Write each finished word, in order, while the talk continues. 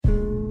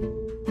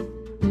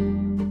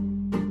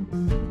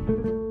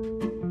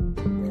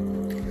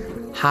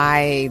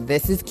Hi,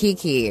 this is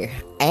Kiki,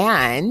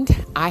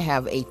 and I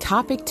have a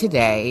topic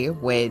today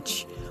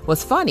which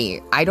was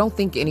funny. I don't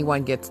think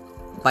anyone gets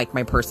like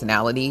my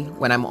personality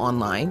when I'm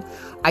online.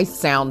 I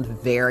sound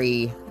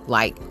very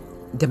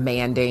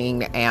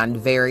demanding and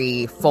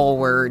very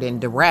forward and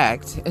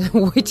direct,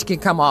 which can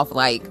come off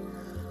like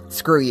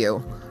screw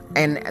you,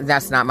 and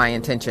that's not my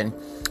intention.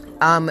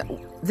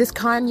 This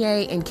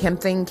Kanye and Kim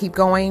thing keep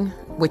going,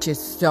 which is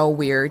so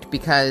weird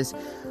because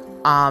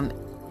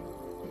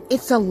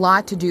it's a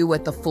lot to do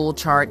with the full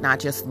chart, not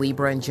just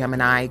Libra and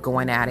Gemini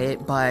going at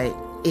it, but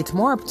it's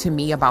more to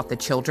me about the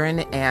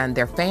children and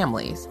their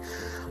families.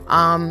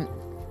 And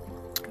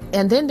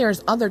then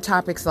there's other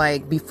topics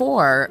like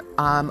before,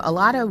 a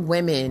lot of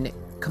women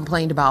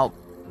complained about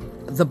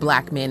the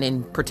black men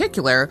in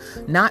particular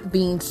not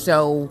being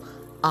so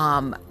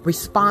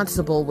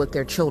responsible with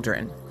their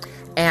children.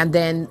 And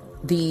then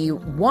the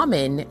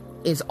woman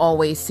is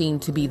always seen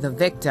to be the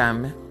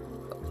victim,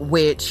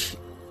 which,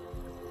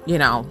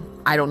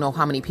 I don't know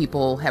how many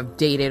people have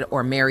dated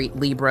or married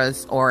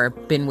Libras or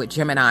been with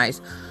Geminis,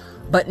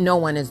 but no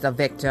one is the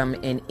victim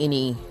in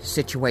any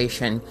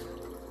situation.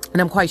 And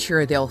I'm quite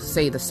sure they'll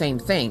say the same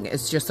thing.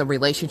 It's just a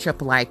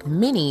relationship like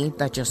many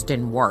that just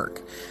didn't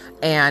work.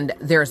 And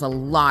there's a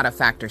lot of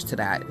factors to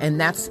that. And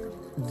that's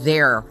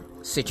their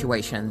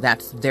situation.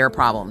 That's their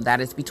problem. That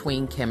is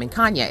between Kim and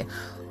Kanye.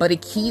 But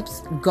it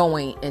keeps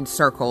going in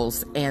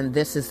circles. And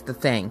this is the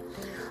thing.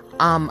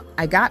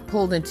 I got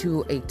pulled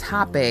into a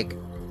topic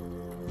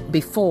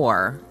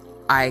before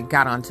I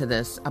got onto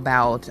this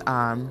about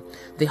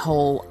the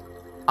whole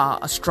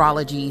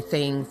astrology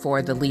thing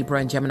for the Libra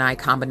and Gemini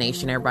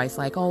combination. Everybody's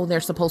like, oh,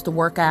 they're supposed to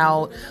work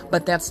out,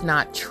 but that's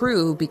not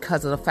true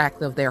because of the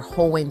fact of their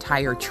whole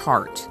entire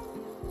chart.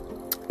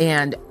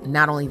 And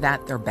not only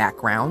that, their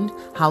background,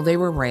 how they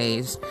were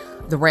raised,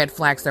 the red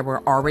flags that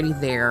were already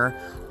there,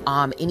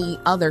 any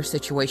other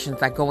situations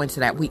that go into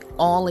that. We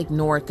all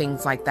ignore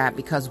things like that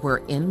because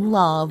we're in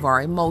love,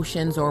 our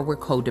emotions, or we're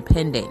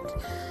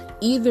codependent.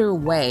 Either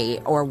way,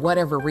 or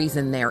whatever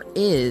reason there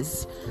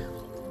is,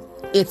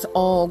 it's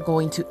all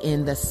going to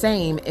end the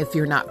same if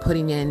you're not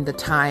putting in the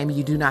time,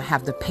 you do not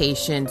have the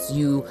patience,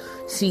 you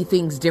see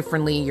things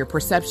differently, your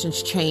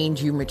perceptions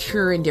change, you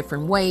mature in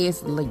different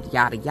ways,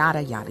 yada,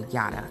 yada, yada,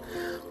 yada.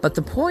 But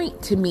the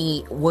point to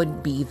me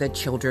would be the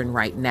children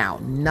right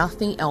now.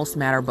 Nothing else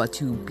matter but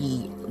to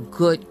be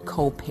good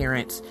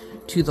co-parents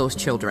to those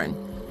children.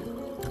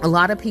 A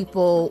lot of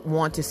people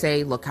want to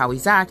say, look how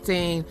he's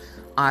acting.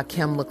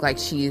 Kim looked like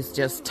she's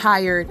just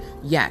tired.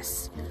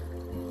 Yes,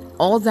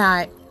 all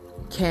that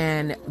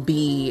can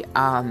be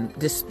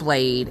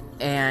displayed,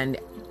 and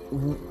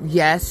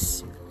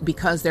yes,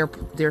 because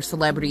they're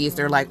celebrities,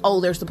 they're like,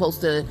 oh, they're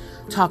supposed to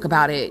talk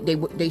about it.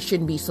 They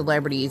shouldn't be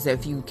celebrities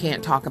if you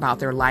can't talk about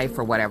their life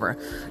or whatever.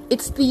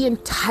 It's the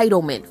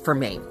entitlement for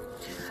me.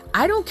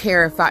 I don't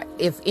care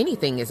if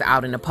anything is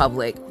out in the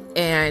public,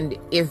 and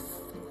if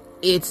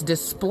it's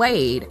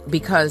displayed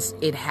because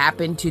it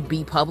happened to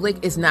be public,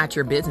 it's not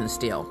your business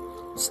still.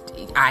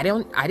 I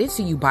didn't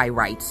see you buy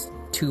rights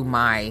to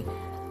my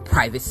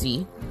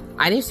privacy.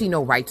 I didn't see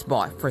no rights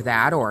bought for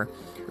that, or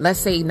let's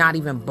say not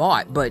even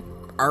bought, but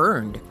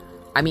earned.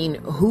 I mean,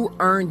 who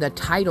earned the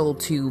title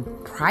to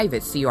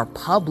privacy or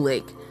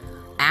public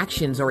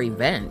actions or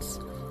events?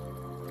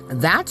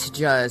 That's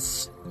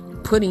just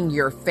putting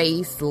your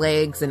face,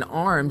 legs, and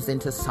arms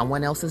into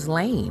someone else's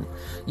lane.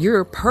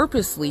 You're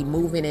purposely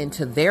moving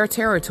into their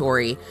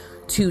territory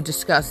to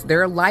discuss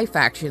their life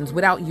actions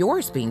without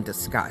yours being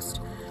discussed.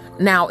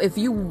 Now, if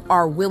you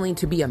are willing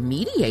to be a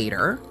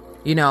mediator,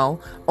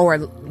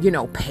 or,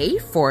 pay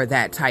for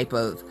that type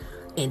of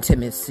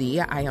intimacy,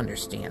 I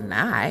understand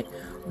that.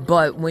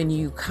 But when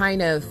you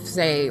kind of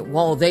say,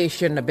 well, they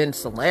shouldn't have been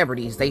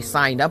celebrities, they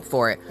signed up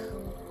for it.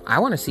 I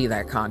want to see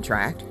that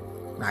contract.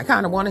 I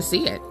kind of want to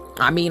see it.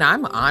 I mean,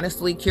 I'm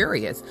honestly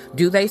curious.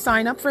 Do they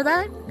sign up for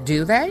that?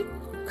 Do they?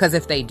 Because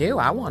if they do,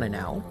 I want to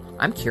know.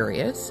 I'm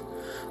curious.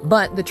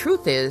 But the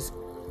truth is,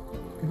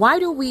 why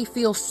do we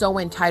feel so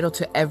entitled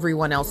to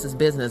everyone else's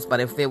business? But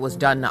if it was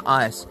done to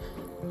us,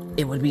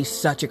 it would be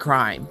such a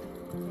crime.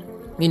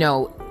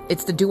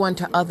 It's to do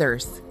unto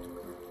others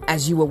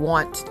as you would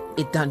want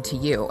it done to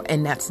you.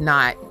 And that's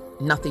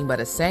nothing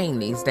but a saying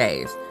these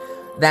days.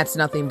 That's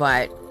nothing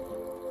but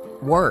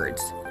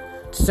words.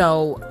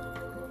 So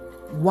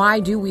why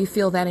do we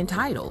feel that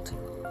entitled?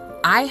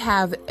 I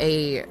have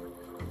a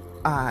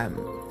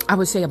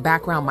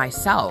background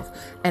myself,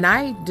 and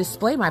I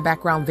display my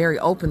background very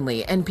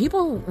openly, and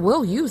people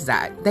will use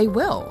that. They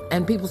will.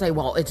 And people say,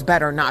 well, it's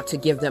better not to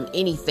give them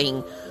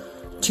anything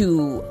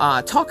to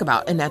talk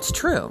about. And that's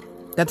true.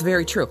 That's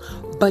very true.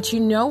 But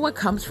what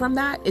comes from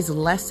that is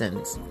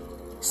lessons.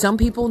 Some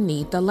people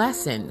need the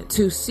lesson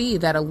to see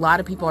that a lot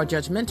of people are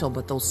judgmental,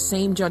 but those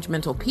same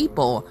judgmental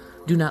people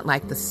do not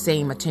like the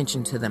same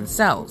attention to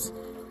themselves.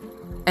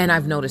 And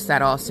I've noticed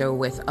that also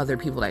with other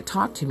people that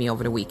talk to me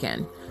over the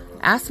weekend.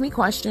 Ask me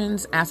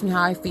questions, ask me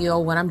how I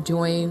feel, what I'm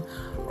doing,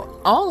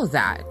 all of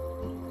that.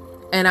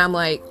 And I'm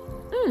like,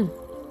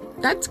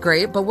 that's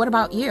great, but what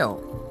about you?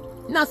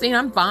 Nothing,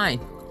 I'm fine.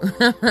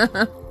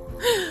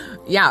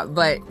 Yeah,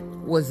 but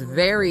was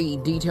very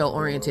detail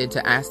oriented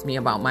to ask me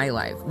about my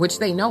life, which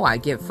they know I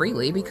give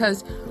freely,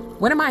 because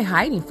what am I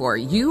hiding for?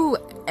 You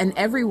and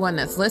everyone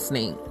that's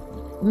listening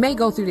may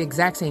go through the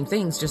exact same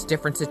things, just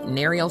different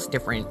scenarios,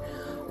 different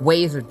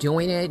ways of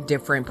doing it,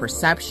 different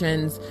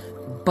perceptions,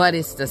 but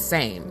it's the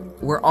same.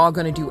 We're all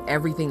going to do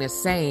everything the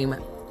same,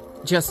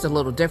 just a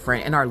little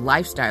different, and our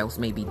lifestyles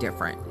may be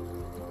different.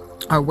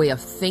 Our way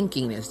of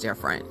thinking is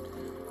different,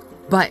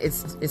 but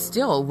it's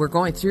still, we're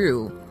going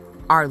through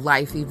our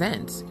life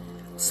events.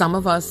 Some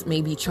of us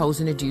may be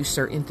chosen to do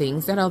certain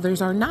things that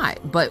others are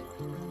not, but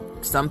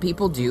some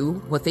people do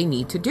what they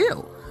need to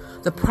do.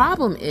 The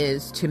problem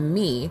is, to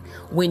me,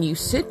 when you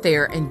sit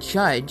there and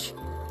judge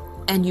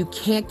and you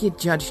can't get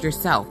judged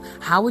yourself.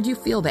 How would you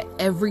feel that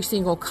every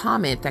single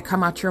comment that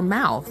come out your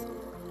mouth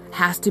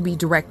has to be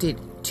directed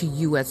to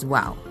you as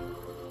well?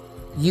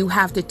 You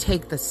have to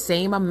take the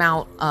same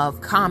amount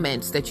of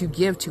comments that you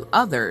give to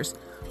others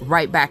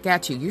right back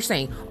at you. You're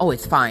saying, oh,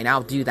 it's fine,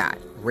 I'll do that.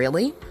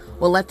 Really?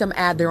 Well, let them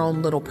add their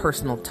own little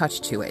personal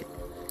touch to it.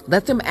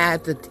 Let them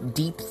add the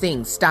deep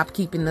things. Stop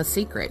keeping the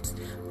secrets.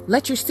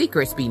 Let your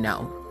secrets be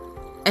known.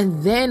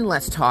 And then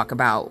let's talk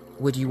about,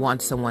 would you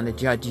want someone to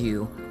judge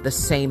you the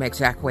same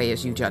exact way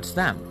as you judge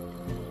them?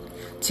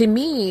 To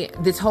me,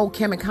 this whole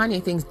Kim and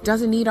Kanye thing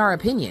doesn't need our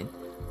opinion.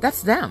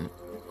 That's them.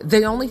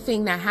 The only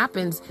thing that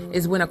happens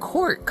is when a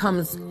court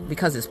comes,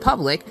 because it's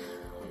public,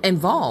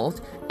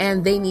 involved,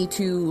 and they need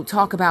to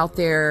talk about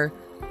their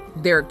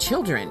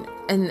children.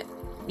 And,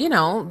 you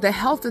know, the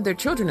health of their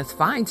children is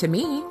fine to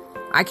me.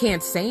 I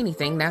can't say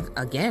anything. That,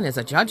 again, is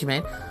a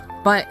judgment.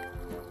 But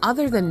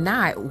other than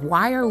that,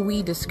 why are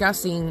we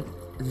discussing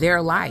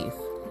their life?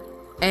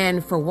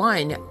 And for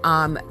one,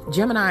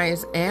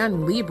 Geminis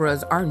and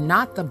Libras are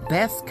not the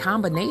best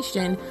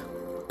combination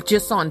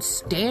just on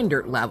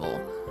standard level.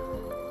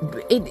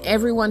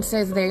 Everyone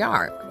says they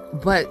are,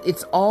 but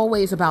it's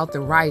always about the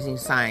rising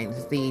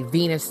signs, the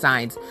Venus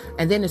signs,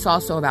 and then it's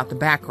also about the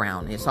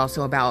background. It's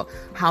also about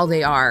how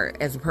they are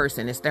as a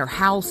person. It's their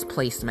house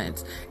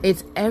placements.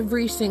 It's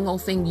every single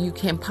thing you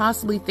can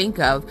possibly think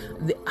of.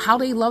 How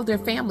they love their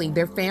family.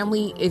 Their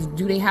family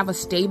do they have a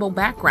stable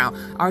background?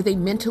 Are they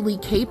mentally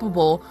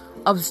capable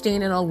of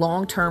staying in a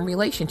long-term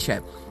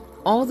relationship?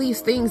 All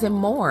these things and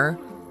more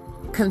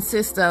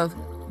consist of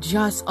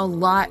just a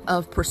lot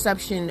of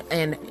perception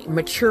and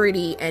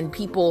maturity and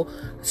people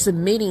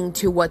submitting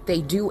to what they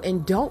do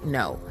and don't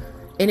know.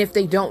 And if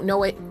they don't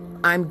know it,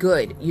 I'm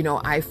good. You know,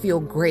 I feel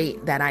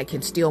great that I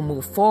can still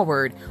move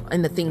forward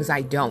in the things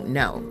I don't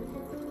know.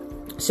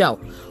 So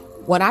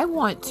what I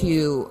want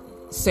to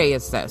say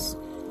is this.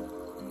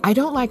 I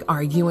don't like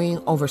arguing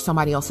over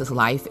somebody else's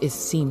life. It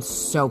seems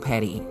so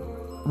petty.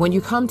 When you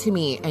come to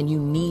me and you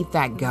need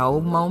that go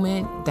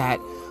moment,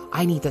 that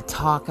I need to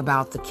talk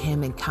about the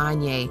Kim and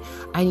Kanye,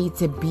 I need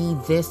to be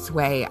this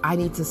way, I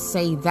need to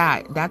say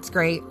that. That's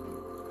great.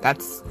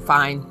 That's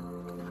fine.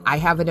 I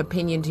have an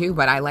opinion too,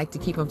 but I like to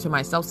keep them to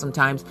myself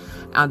sometimes.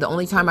 The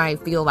only time I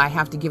feel I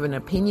have to give an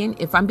opinion,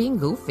 if I'm being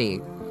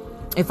goofy,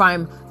 if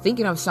I'm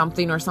thinking of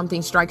something or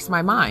something strikes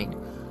my mind.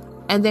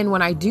 And then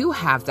when I do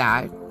have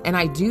that and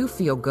I do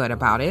feel good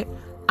about it,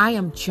 I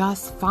am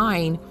just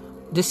fine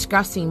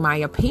discussing my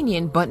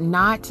opinion, but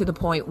not to the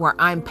point where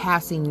I'm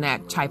passing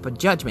that type of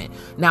judgment.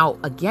 Now,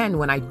 again,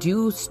 when I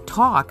do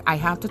talk, I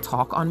have to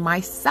talk on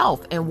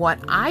myself and what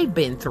I've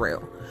been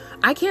through.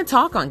 I can't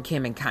talk on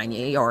Kim and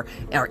Kanye or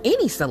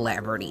any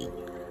celebrity.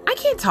 I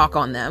can't talk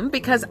on them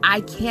because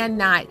I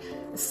cannot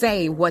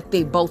say what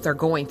they both are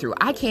going through.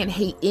 I can't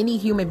hate any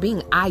human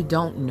being I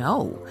don't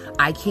know.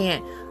 I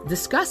can't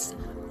discuss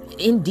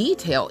in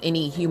detail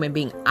any human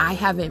being I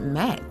haven't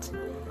met.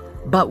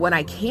 But what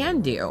I can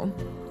do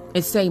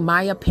is say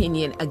my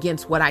opinion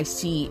against what I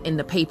see in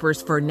the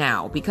papers for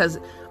now, because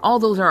all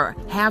those are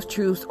half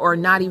truths or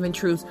not even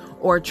truths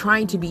or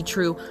trying to be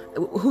true.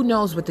 Who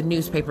knows with the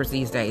newspapers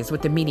these days,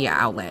 with the media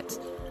outlets?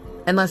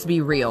 And let's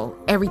be real,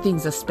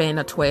 everything's a spin,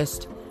 a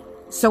twist.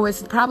 So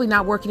it's probably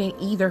not working in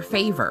either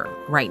favor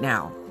right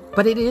now,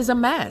 but it is a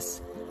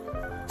mess.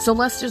 So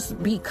let's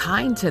just be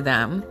kind to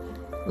them.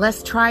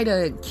 Let's try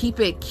to keep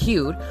it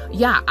cute.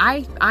 Yeah,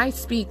 I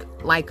speak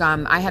like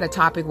I had a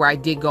topic where I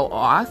did go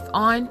off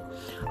on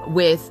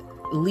with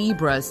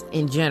Libras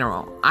in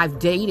general. I've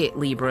dated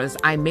Libras.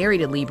 I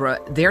married a Libra.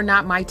 They're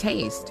not my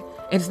taste.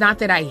 It's not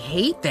that I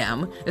hate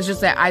them. It's just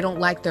that I don't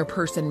like their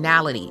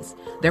personalities.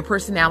 Their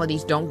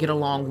personalities don't get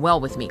along well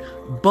with me.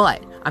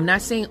 But I'm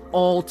not saying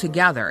all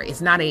together.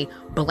 It's not a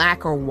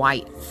black or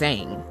white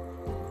thing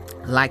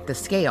like the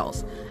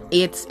scales.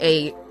 It's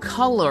a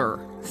color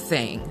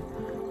thing.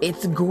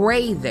 It's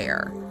gray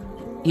there.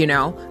 You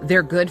know,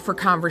 they're good for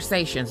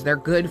conversations. They're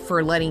good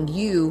for letting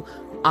you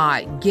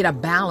get a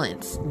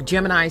balance.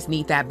 Geminis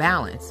need that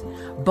balance.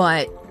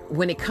 But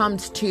when it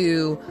comes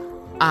to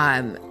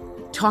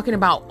talking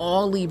about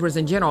all Libras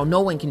in general,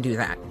 no one can do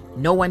that.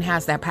 No one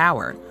has that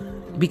power,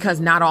 because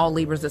not all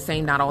Libras the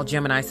same, not all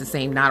Geminis the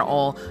same, not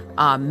all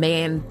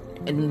men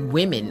and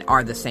women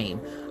are the same.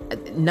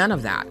 None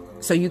of that.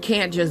 So you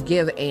can't just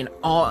give an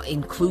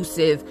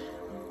all-inclusive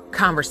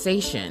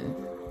conversation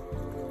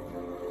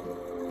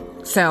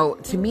So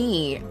to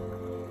me,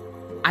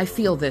 I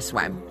feel this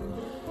way.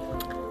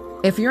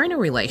 If you're in a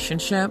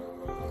relationship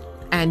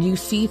and you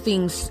see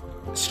things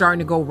starting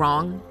to go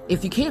wrong,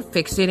 if you can't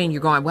fix it and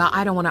you're going, well,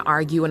 I don't want to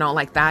argue and all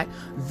like that,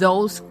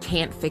 those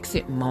can't fix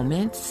it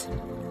moments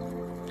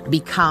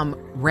become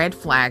red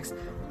flags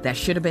that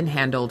should have been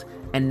handled.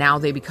 And now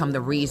they become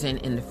the reason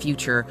in the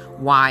future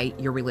why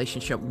your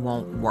relationship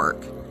won't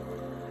work.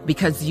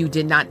 Because you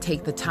did not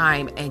take the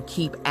time and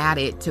keep at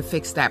it to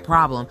fix that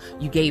problem.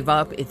 You gave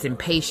up. It's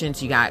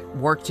impatience. You got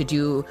work to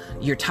do.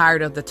 You're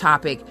tired of the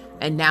topic.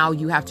 And now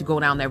you have to go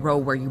down that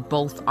road where you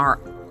both are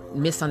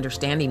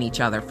misunderstanding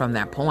each other from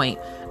that point.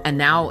 And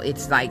now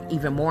it's like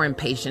even more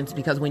impatience,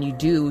 because when you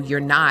do, you're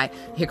not,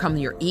 here comes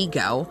your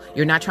ego.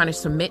 You're not trying to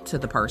submit to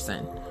the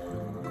person.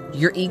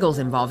 Your ego's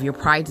involved. Your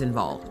pride's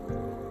involved.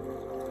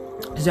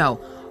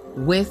 So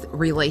with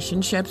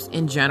relationships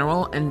in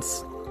general, and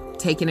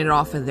taking it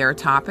off of their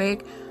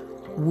topic,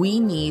 we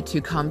need to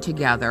come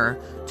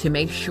together to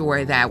make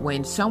sure that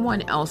when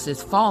someone else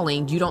is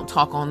falling, you don't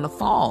talk on the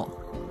fall.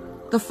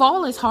 The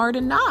fall is hard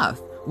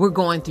enough. We're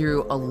going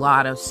through a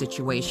lot of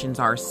situations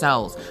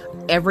ourselves.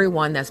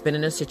 Everyone that's been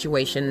in a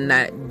situation,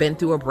 that been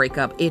through a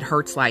breakup, it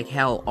hurts like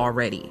hell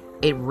already.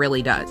 It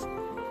really does.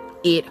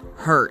 It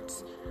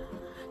hurts.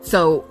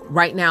 So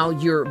right now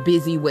you're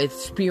busy with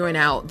spewing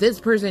out, this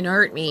person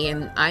hurt me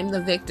and I'm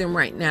the victim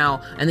right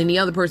now. And then the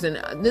other person,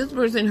 this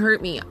person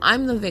hurt me,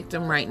 I'm the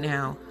victim right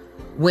now.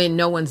 When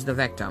no one's the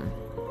victim.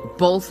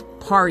 Both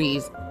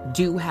parties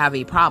do have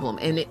a problem.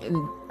 And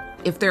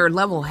if they're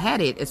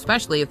level-headed,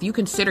 especially if you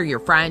consider your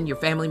friend, your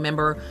family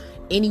member,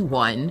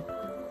 anyone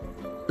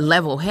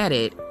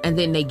level-headed, and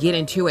then they get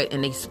into it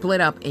and they split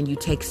up and you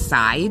take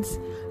sides,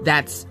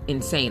 that's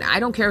insane. I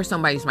don't care if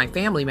somebody's my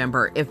family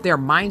member. If their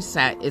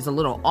mindset is a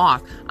little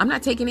off, I'm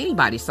not taking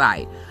anybody's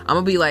side. I'm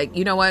gonna be like,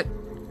 you know what?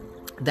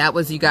 That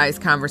was you guys'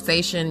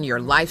 conversation, your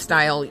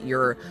lifestyle,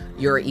 your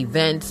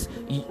events,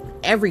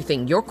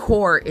 everything. Your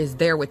core is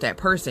there with that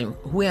person.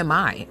 Who am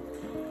I?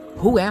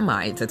 Who am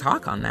I to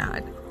talk on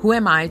that? Who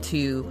am I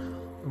to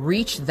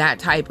reach that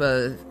type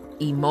of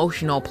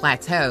emotional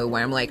plateau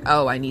where I'm like,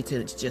 oh, I need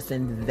to just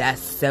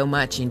invest so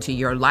much into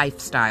your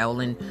lifestyle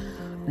and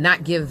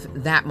not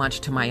give that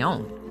much to my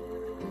own?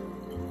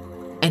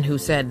 And who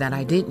said that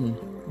I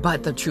didn't?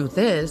 But the truth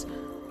is,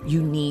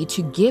 you need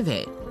to give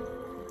it.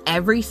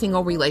 Every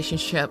single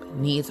relationship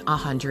needs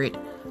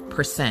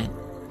 100%.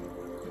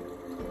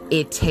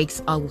 It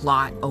takes a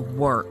lot of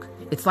work.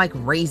 It's like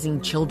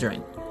raising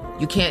children.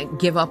 You can't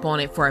give up on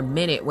it for a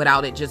minute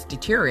without it just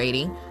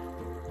deteriorating,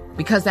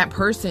 because that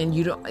person,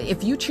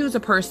 if you choose a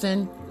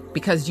person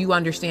because you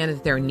understand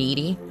that they're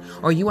needy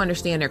or you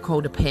understand they're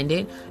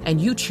codependent and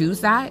you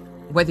choose that,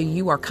 whether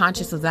you are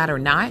conscious of that or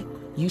not,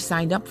 you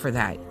signed up for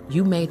that.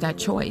 You made that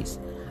choice.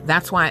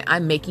 That's why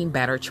I'm making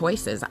better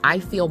choices. I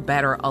feel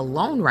better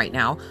alone right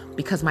now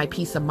because my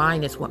peace of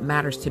mind is what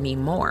matters to me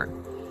more.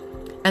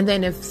 And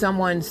then if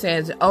someone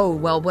says, oh,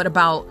 well, what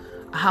about,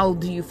 how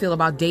do you feel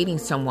about dating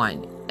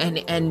someone?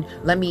 And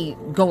let me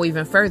go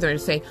even further and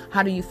say,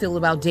 how do you feel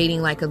about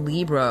dating like a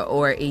Libra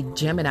or a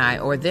Gemini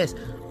or this?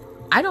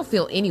 I don't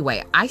feel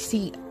anyway. I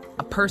see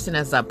a person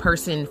as a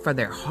person for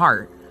their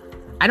heart.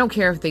 I don't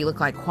care if they look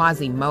like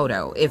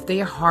Quasimodo. If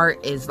their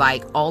heart is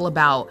like all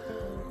about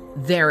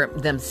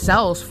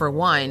themselves, for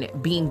one,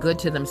 being good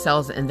to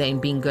themselves and then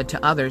being good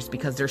to others,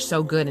 because they're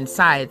so good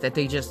inside that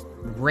they just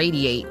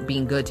radiate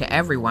being good to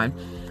everyone.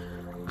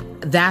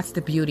 That's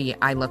the beauty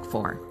I look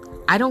for.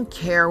 I don't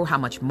care how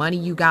much money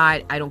you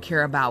got. I don't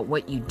care about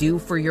what you do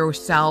for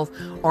yourself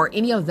or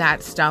any of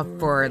that stuff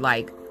for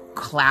like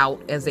clout,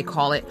 as they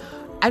call it.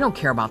 I don't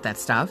care about that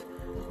stuff.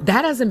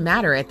 That doesn't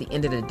matter at the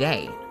end of the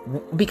day.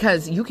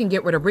 Because you can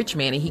get with a rich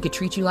man and he could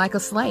treat you like a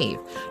slave.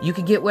 You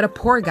could get with a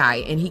poor guy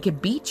and he could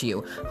beat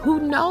you. Who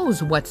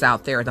knows what's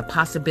out there? The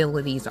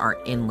possibilities are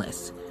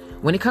endless.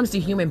 When it comes to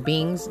human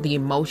beings, the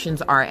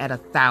emotions are at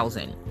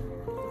 1,000.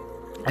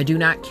 I do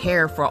not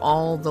care for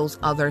all those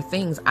other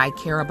things. I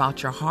care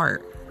about your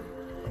heart.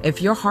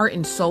 If your heart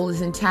and soul is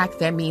intact,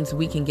 that means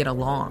we can get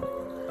along.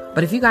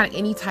 But if you got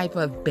any type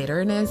of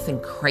bitterness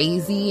and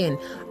crazy and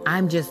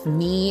I'm just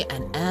me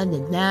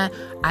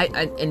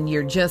and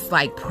you're just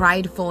like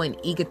prideful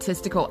and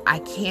egotistical, I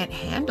can't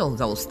handle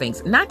those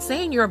things. Not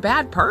saying you're a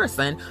bad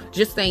person,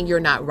 just saying you're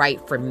not right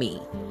for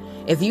me.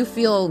 If you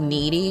feel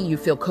needy, you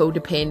feel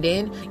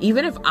codependent,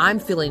 even if I'm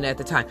feeling it at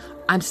the time,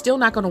 I'm still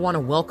not going to want to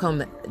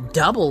welcome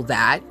double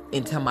that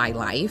into my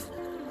life,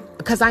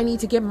 because I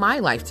need to get my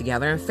life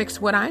together and fix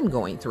what I'm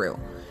going through.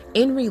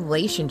 In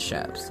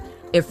relationships,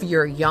 if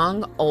you're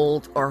young,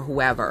 old, or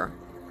whoever,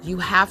 you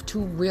have to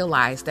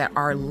realize that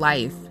our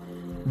life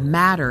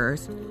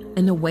matters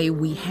in the way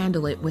we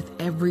handle it with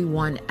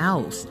everyone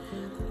else.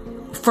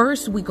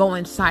 First, we go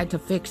inside to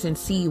fix and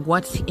see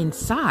what's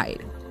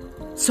inside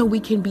so we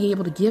can be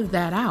able to give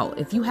that out.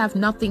 If you have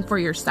nothing for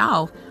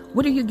yourself,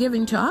 what are you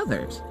giving to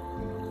others?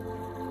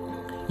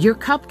 Your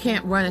cup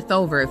can't runneth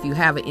over if you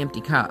have an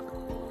empty cup.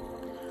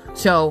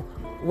 So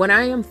what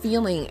I am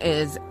feeling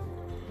is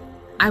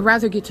I'd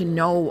rather get to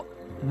know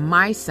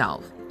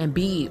myself and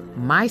be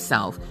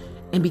myself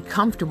and be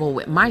comfortable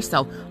with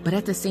myself. But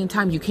at the same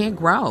time, you can't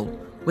grow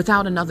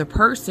without another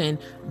person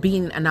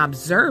being an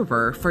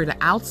observer for the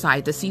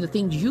outside to see the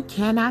things you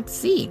cannot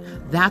see.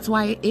 That's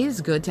why it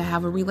is good to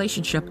have a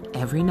relationship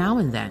every now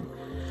and then,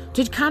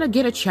 to kind of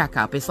get a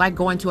checkup. It's like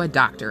going to a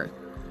doctor.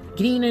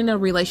 Getting in a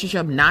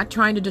relationship, not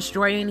trying to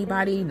destroy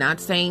anybody, not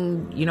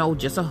saying,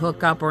 just a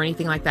hookup or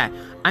anything like that.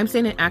 I'm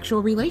saying an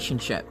actual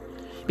relationship.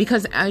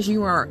 Because as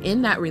you are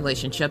in that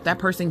relationship, that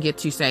person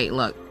gets to say,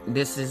 look,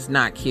 this is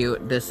not cute.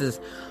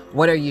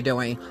 What are you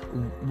doing?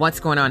 What's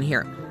going on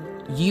here?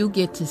 You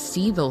get to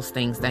see those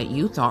things that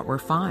you thought were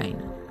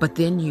fine. But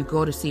then you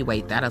go to see,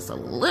 wait, that is a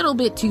little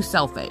bit too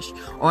selfish.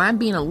 Or I'm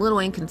being a little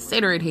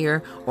inconsiderate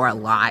here, or a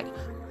lot.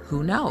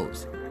 Who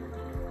knows?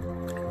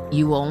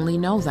 You only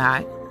know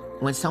that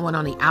when someone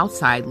on the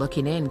outside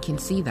looking in can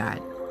see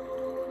that.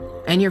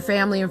 And your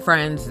family and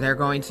friends, they're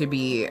going to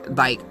be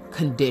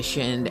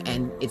conditioned,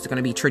 and it's going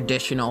to be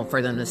traditional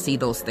for them to see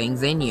those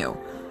things in you.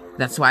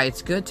 That's why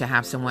it's good to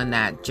have someone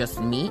that just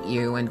meet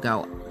you and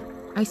go,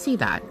 I see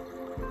that.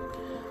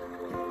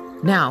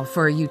 Now,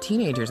 for you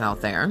teenagers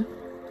out there,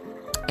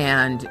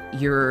 and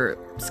you're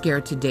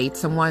scared to date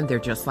someone, they're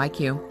just like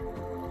you.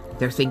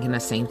 They're thinking the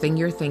same thing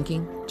you're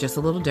thinking, just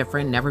a little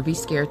different. Never be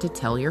scared to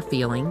tell your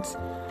feelings.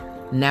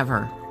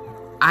 Never.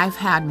 I've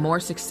had more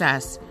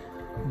success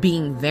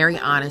being very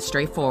honest,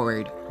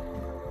 straightforward,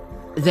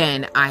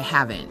 than I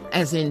haven't,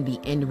 as in the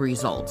end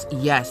results.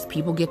 Yes,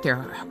 people get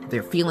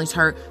their feelings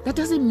hurt. That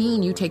doesn't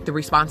mean you take the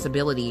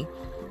responsibility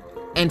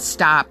and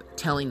stop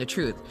telling the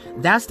truth.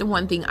 That's the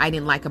one thing I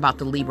didn't like about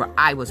the Libra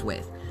I was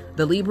with.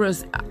 The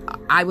Libras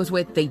I was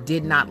with, they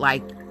did not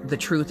like the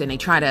truth, and they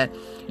try to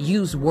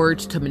use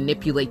words to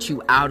manipulate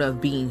you out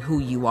of being who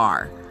you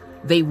are.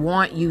 They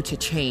want you to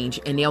change,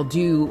 and they'll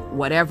do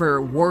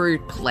whatever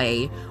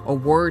wordplay or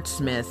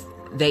wordsmith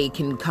they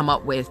can come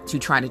up with to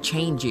try to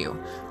change you.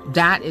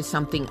 That is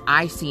something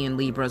I see in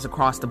Libras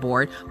across the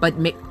board, but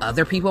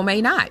other people may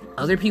not.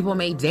 Other people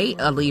may date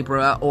a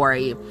Libra or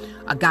a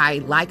guy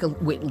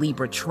with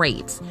Libra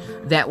traits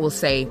that will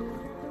say,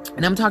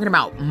 and I'm talking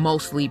about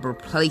most Libra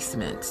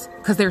placements,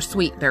 because they're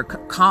sweet, they're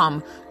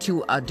calm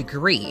to a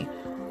degree,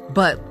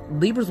 but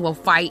Libras will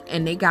fight,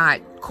 and they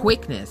got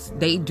quickness.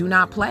 They do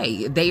not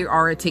play. They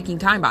are a ticking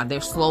time bomb.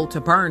 They're slow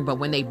to burn, but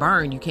when they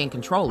burn, you can't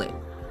control it.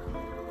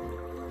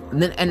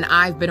 And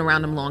I've been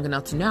around them long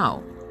enough to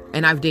know,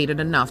 and I've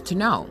dated enough to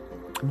know.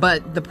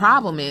 But the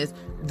problem is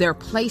their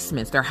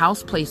placements, their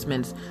house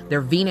placements, their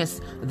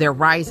Venus, their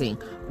rising,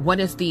 what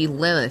is the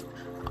Lilith?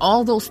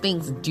 All those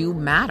things do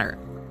matter.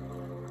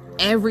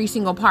 Every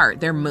single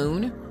part. Their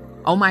moon,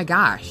 oh my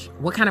gosh,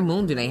 what kind of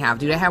moon do they have?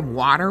 Do they have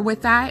water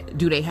with that?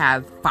 Do they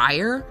have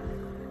fire,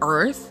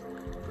 earth?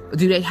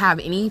 Do they have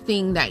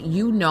anything that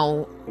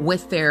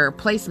with their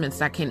placements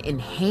that can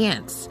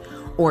enhance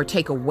or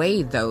take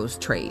away those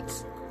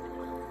traits?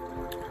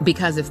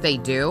 Because if they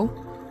do,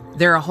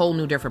 they're a whole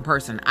new different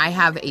person. I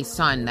have a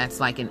son that's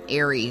like an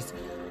Aries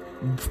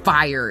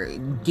fire,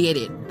 get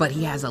it, but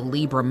he has a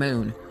Libra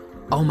moon.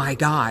 Oh my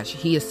gosh,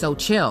 he is so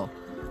chill.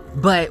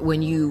 But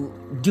when you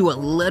do a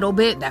little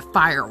bit, that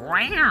fire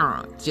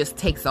just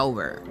takes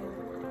over.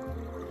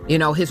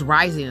 His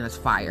rising is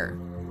fire.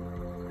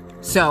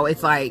 So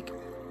it's like,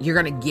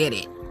 you're going to get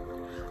it.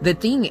 The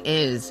thing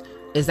is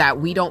that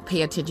we don't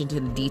pay attention to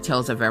the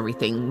details of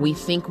everything. We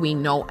think we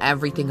know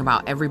everything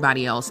about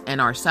everybody else and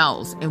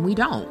ourselves, and we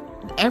don't.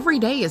 Every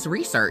day is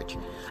research.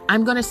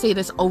 I'm going to say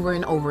this over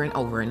and over and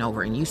over and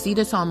over. And you see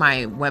this on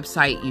my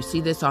website. You see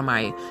this on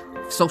my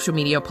social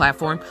media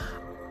platform.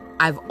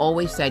 I've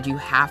always said you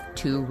have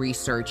to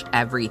research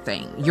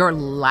everything. Your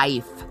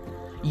life,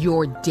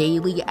 your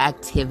daily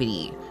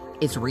activity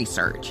is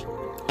research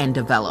and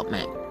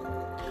development.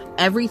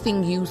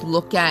 Everything you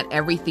look at,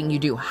 everything you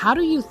do. How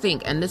do you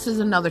think, and this is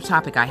another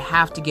topic I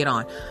have to get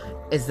on,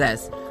 is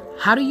this.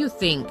 How do you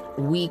think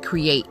we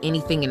create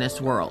anything in this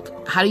world?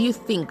 How do you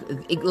think,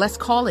 let's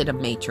call it a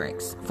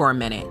matrix for a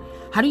minute.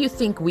 How do you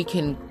think we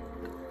can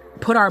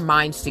put our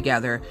minds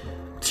together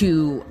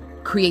to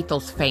create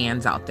those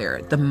fans out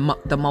there, the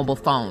mobile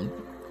phone?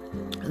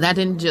 That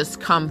didn't just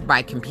come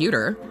by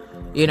computer,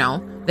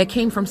 that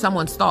came from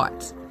someone's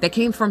thoughts. That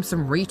came from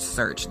some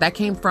research. That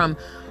came from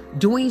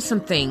doing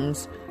some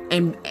things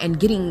and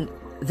getting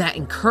that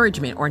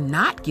encouragement, or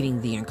not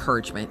getting the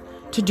encouragement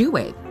to do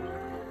it,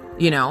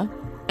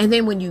 And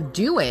then when you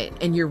do it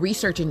and you're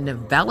researching and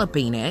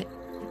developing it,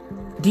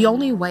 the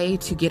only way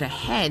to get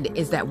ahead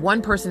is that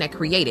one person that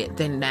created,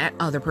 then that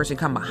other person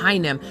come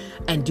behind them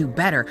and do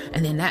better.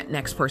 And then that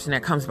next person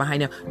that comes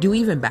behind them do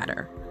even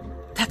better.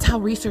 That's how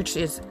research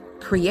is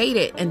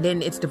created, and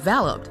then it's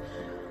developed.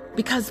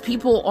 Because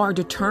people are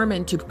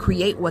determined to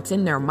create what's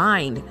in their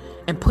mind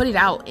and put it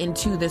out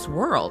into this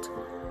world.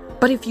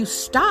 But if you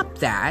stop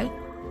that,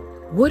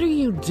 what are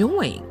you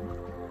doing?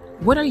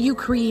 What are you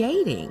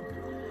creating?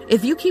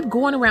 If you keep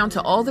going around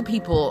to all the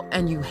people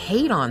and you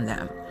hate on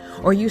them,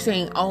 or you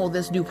saying, oh,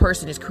 this new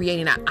person is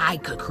creating that, I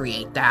could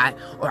create that,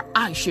 or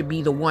I should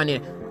be the one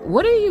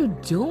What are you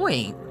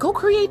doing? Go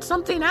create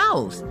something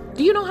else.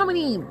 Do you know how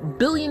many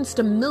billions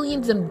to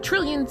millions and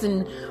trillions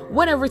and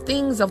whatever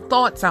things of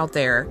thoughts out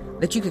there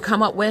that you could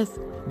come up with,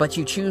 but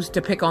you choose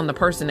to pick on the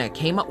person that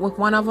came up with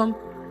one of them?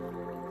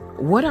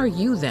 What are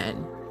you then?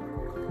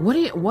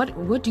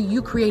 What do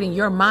you create in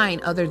your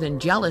mind other than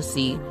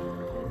jealousy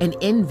and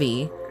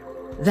envy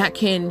that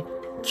can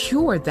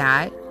cure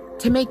that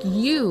to make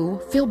you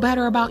feel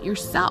better about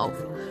yourself?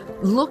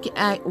 Look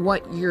at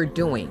what you're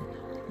doing.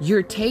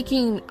 You're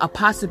taking a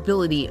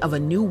possibility of a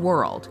new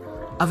world,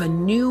 of a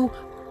new,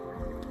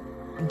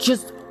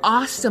 just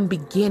awesome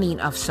beginning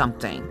of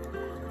something,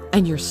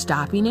 and you're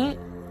stopping it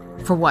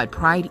for what?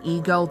 Pride,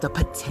 ego, the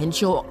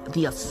potential,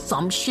 the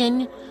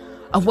assumption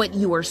of what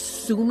you are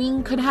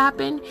assuming could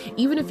happen.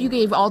 Even if you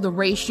gave all the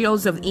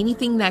ratios of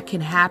anything that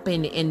can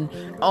happen in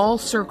all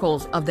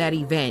circles of that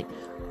event,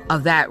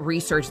 of that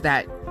research,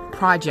 that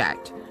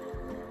project,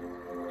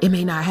 it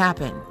may not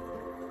happen.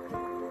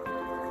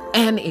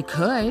 And it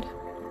could,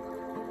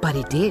 but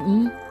it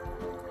didn't.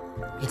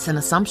 It's an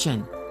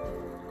assumption.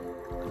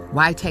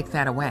 Why take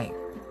that away?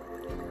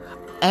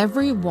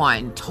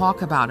 Everyone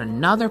talk about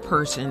another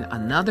person,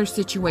 another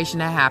situation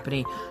that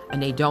happening,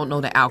 and they don't know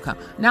the outcome.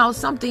 Now,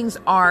 some things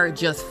are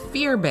just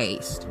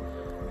fear-based,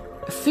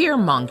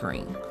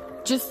 fear-mongering,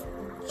 just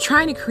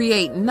trying to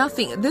create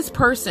nothing. This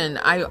person,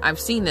 I've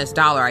seen this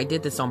dollar. I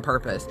did this on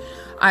purpose.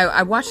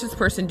 I watched this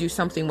person do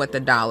something with the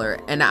dollar,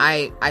 and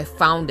I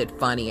found it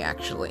funny,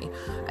 actually.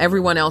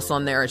 Everyone else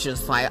on there is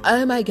just like,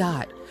 oh my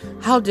God,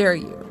 how dare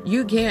you?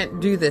 You can't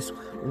do this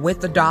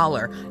with the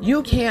dollar.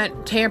 You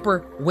can't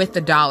tamper with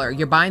the dollar.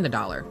 You're buying the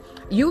dollar.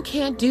 You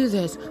can't do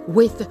this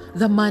with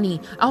the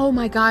money. Oh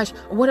my gosh,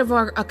 what of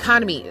our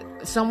economy?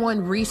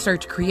 Someone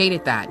research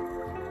created that.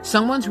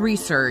 Someone's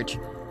research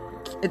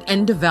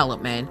and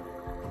development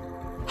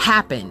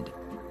happened.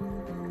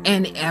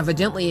 And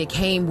evidently it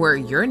came where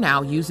you're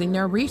now using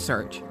their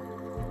research.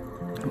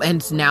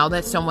 And now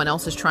that someone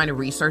else is trying to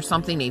research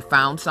something, they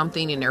found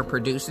something and they're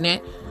producing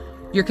it,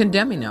 you're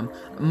condemning them.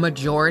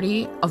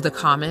 Majority of the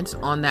comments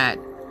on that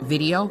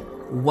video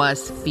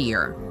was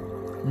fear.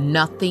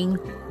 Nothing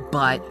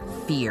but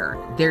fear.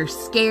 They're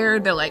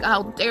scared. They're like,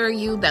 how dare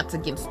you? That's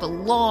against the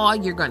law.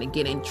 You're going to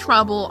get in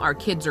trouble. Our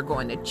kids are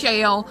going to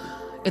jail.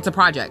 It's a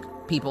project,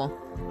 people.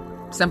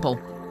 Simple.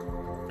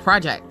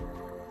 Project.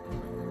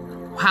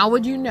 How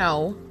would you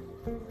know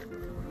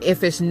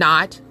if it's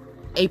not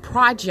a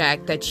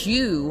project that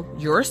you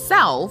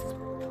yourself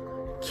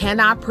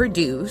cannot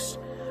produce?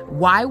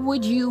 Why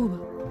would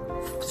you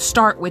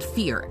start with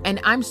fear?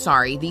 And I'm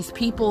sorry, these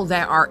people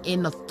that are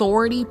in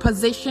authority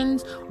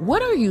positions,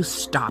 what are you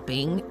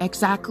stopping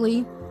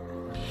exactly?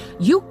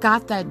 You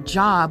got that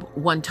job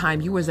one time.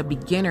 You was a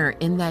beginner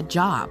in that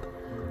job.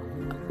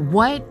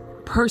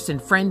 What person,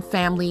 friend,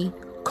 family,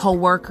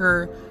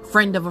 coworker,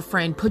 friend of a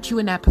friend, put you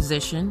in that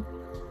position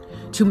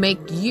to make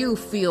you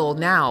feel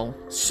now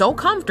so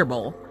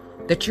comfortable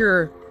that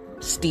you're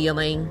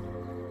stealing,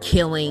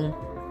 killing,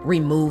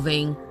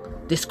 removing,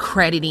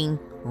 discrediting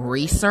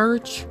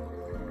research?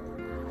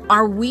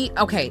 Are we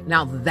okay?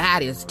 Now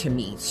that is, to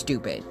me,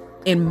 stupid.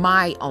 In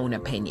my own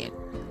opinion,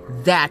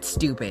 that's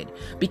stupid,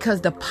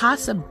 because the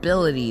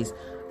possibilities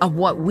of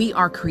what we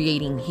are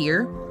creating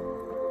here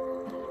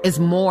is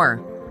more,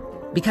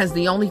 because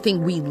the only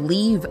thing we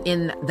leave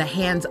in the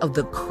hands of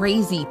the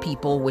crazy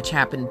people, which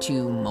happen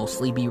to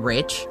mostly be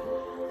rich,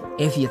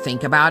 if you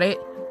think about it,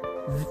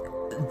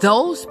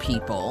 those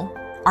people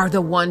are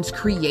the ones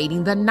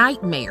creating the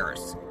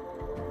nightmares.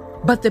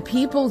 But the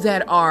people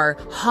that are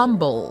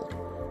humbled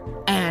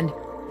and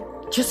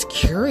just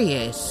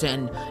curious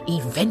and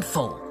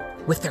eventful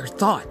with their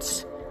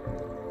thoughts,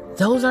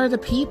 those are the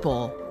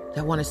people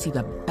that want to see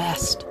the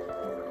best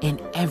in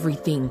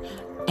everything.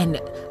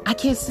 And I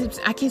can't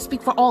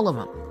speak for all of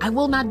them. I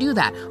will not do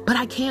that. But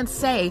I can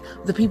say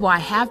the people I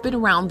have been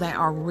around that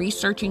are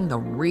researching the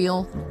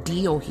real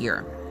deal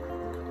here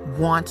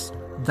wants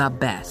the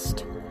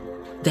best.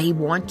 They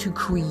want to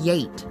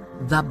create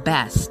the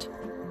best.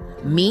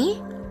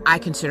 Me, I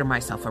consider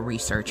myself a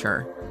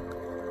researcher.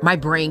 My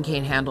brain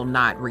can't handle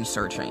not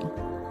researching.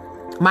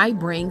 My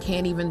brain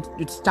can't even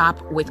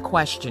stop with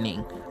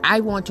questioning.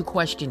 I want to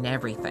question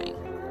everything.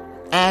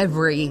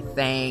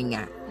 Everything.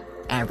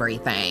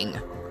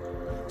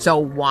 So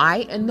why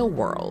in the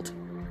world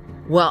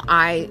will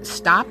I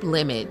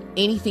limit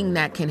anything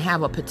that can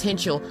have a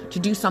potential to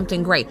do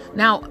something great?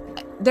 Now,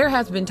 there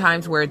has been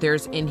times where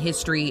there's in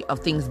history of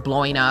things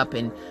blowing up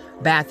and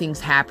bad things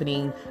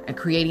happening and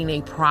creating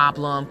a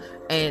problem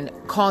and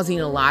causing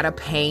a lot of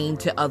pain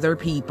to other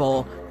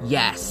people.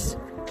 Yes,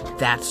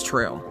 that's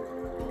true.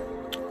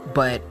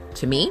 But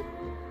to me,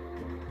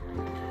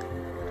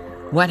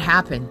 what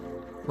happened?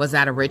 Was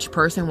that a rich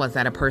person? Was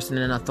that a person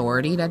in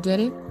authority that did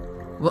it?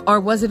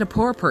 Or was it a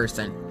poor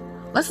person?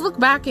 Let's look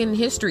back in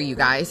history, you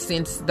guys,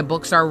 since the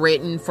books are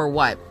written for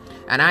what?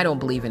 And I don't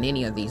believe in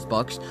any of these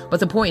books. But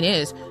the point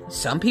is,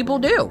 some people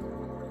do.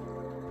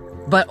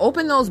 But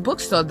open those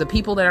books to the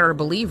people that are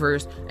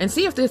believers and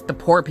see if it's the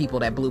poor people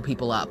that blew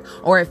people up,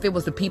 or if it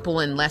was the people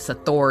in less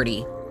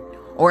authority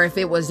or if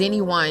it was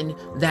anyone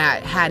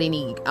that had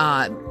any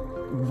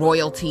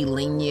royalty,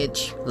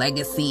 lineage,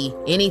 legacy,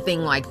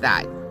 anything like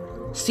that.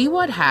 See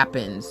what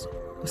happens.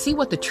 See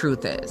what the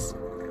truth is.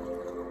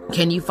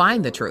 Can you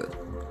find the truth?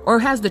 Or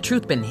has the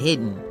truth been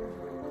hidden?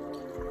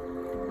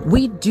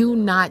 We do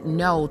not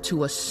know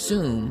to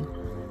assume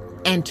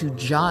and to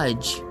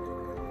judge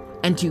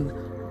and to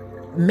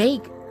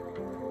make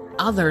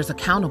others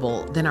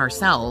accountable than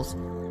ourselves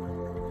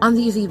on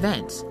these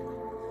events.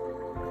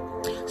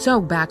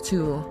 So back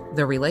to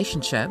the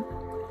relationship.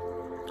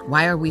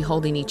 Why are we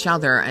holding each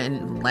other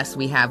unless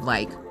we have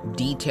like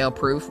detailed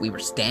proof? We were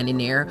standing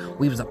there.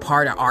 We was a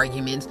part of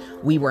arguments.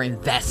 We were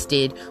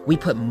invested. We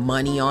put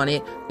money on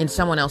it in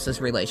someone else's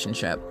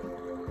relationship.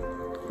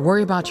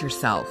 Worry about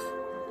yourself.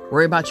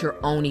 Worry about your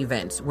own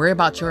events. Worry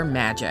about your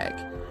magic.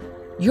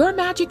 Your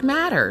magic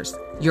matters.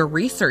 Your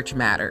research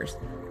matters.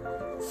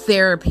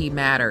 Therapy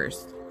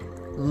matters.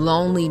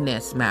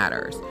 Loneliness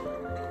matters.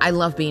 I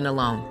love being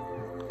alone.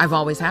 I've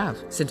always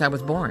have since I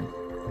was born.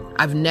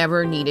 I've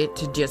never needed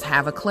to just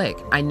have a clique.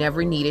 I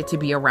never needed to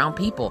be around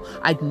people.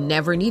 I've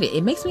never needed.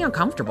 It makes me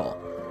uncomfortable.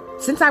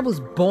 Since I was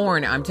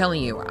born, I'm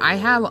telling you, I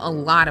have a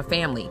lot of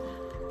family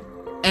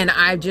and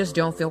I just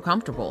don't feel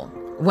comfortable.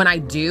 When I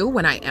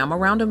am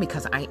around them,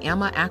 because I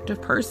am an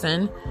active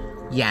person,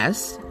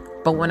 yes,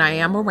 but when I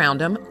am around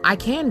them, I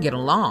can get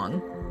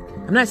along.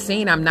 I'm not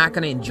saying I'm not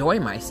going to enjoy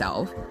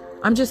myself.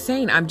 I'm just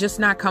saying I'm just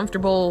not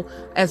comfortable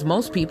as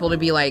most people to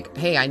be like,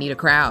 hey, I need a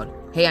crowd.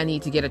 Hey, I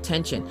need to get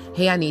attention.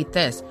 Hey, I need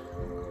this.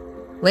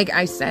 Like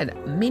I said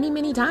many,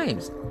 many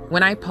times,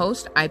 when I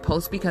post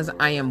because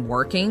I am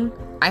working.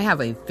 I have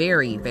a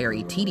very,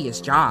 very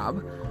tedious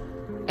job.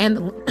 And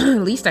the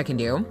least I can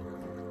do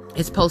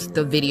is post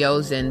the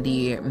videos and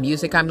the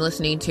music I'm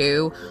listening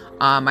to.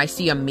 I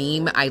see a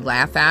meme I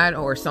laugh at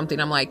or something.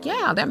 I'm like,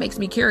 yeah, that makes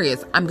me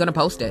curious. I'm going to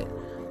post it.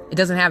 It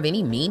doesn't have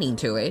any meaning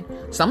to it.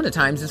 Some of the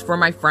times it's for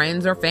my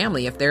friends or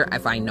family.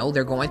 If I know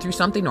they're going through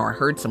something or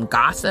heard some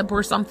gossip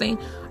or something,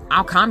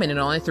 I'll comment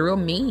on it through a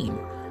meme.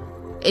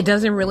 It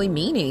doesn't really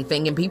mean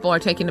anything, and people are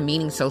taking the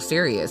meaning so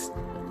serious.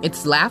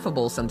 It's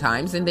laughable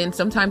sometimes, and then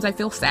sometimes I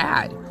feel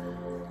sad.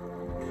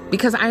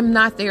 Because I'm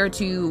not there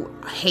to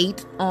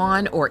hate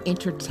on or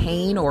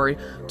entertain or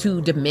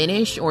to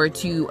diminish or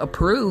to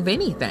approve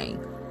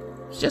anything.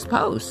 It's just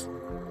posts.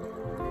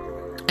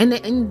 And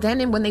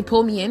then when they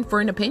pull me in for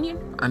an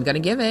opinion, I'm going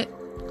to give it.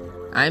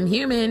 I'm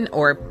human,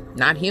 or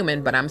not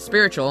human, but I'm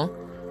spiritual.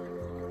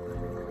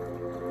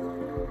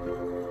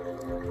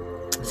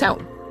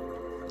 So,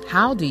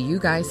 how do you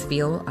guys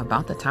feel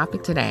about the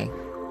topic today?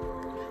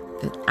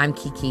 I'm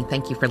Kiki.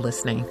 Thank you for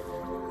listening.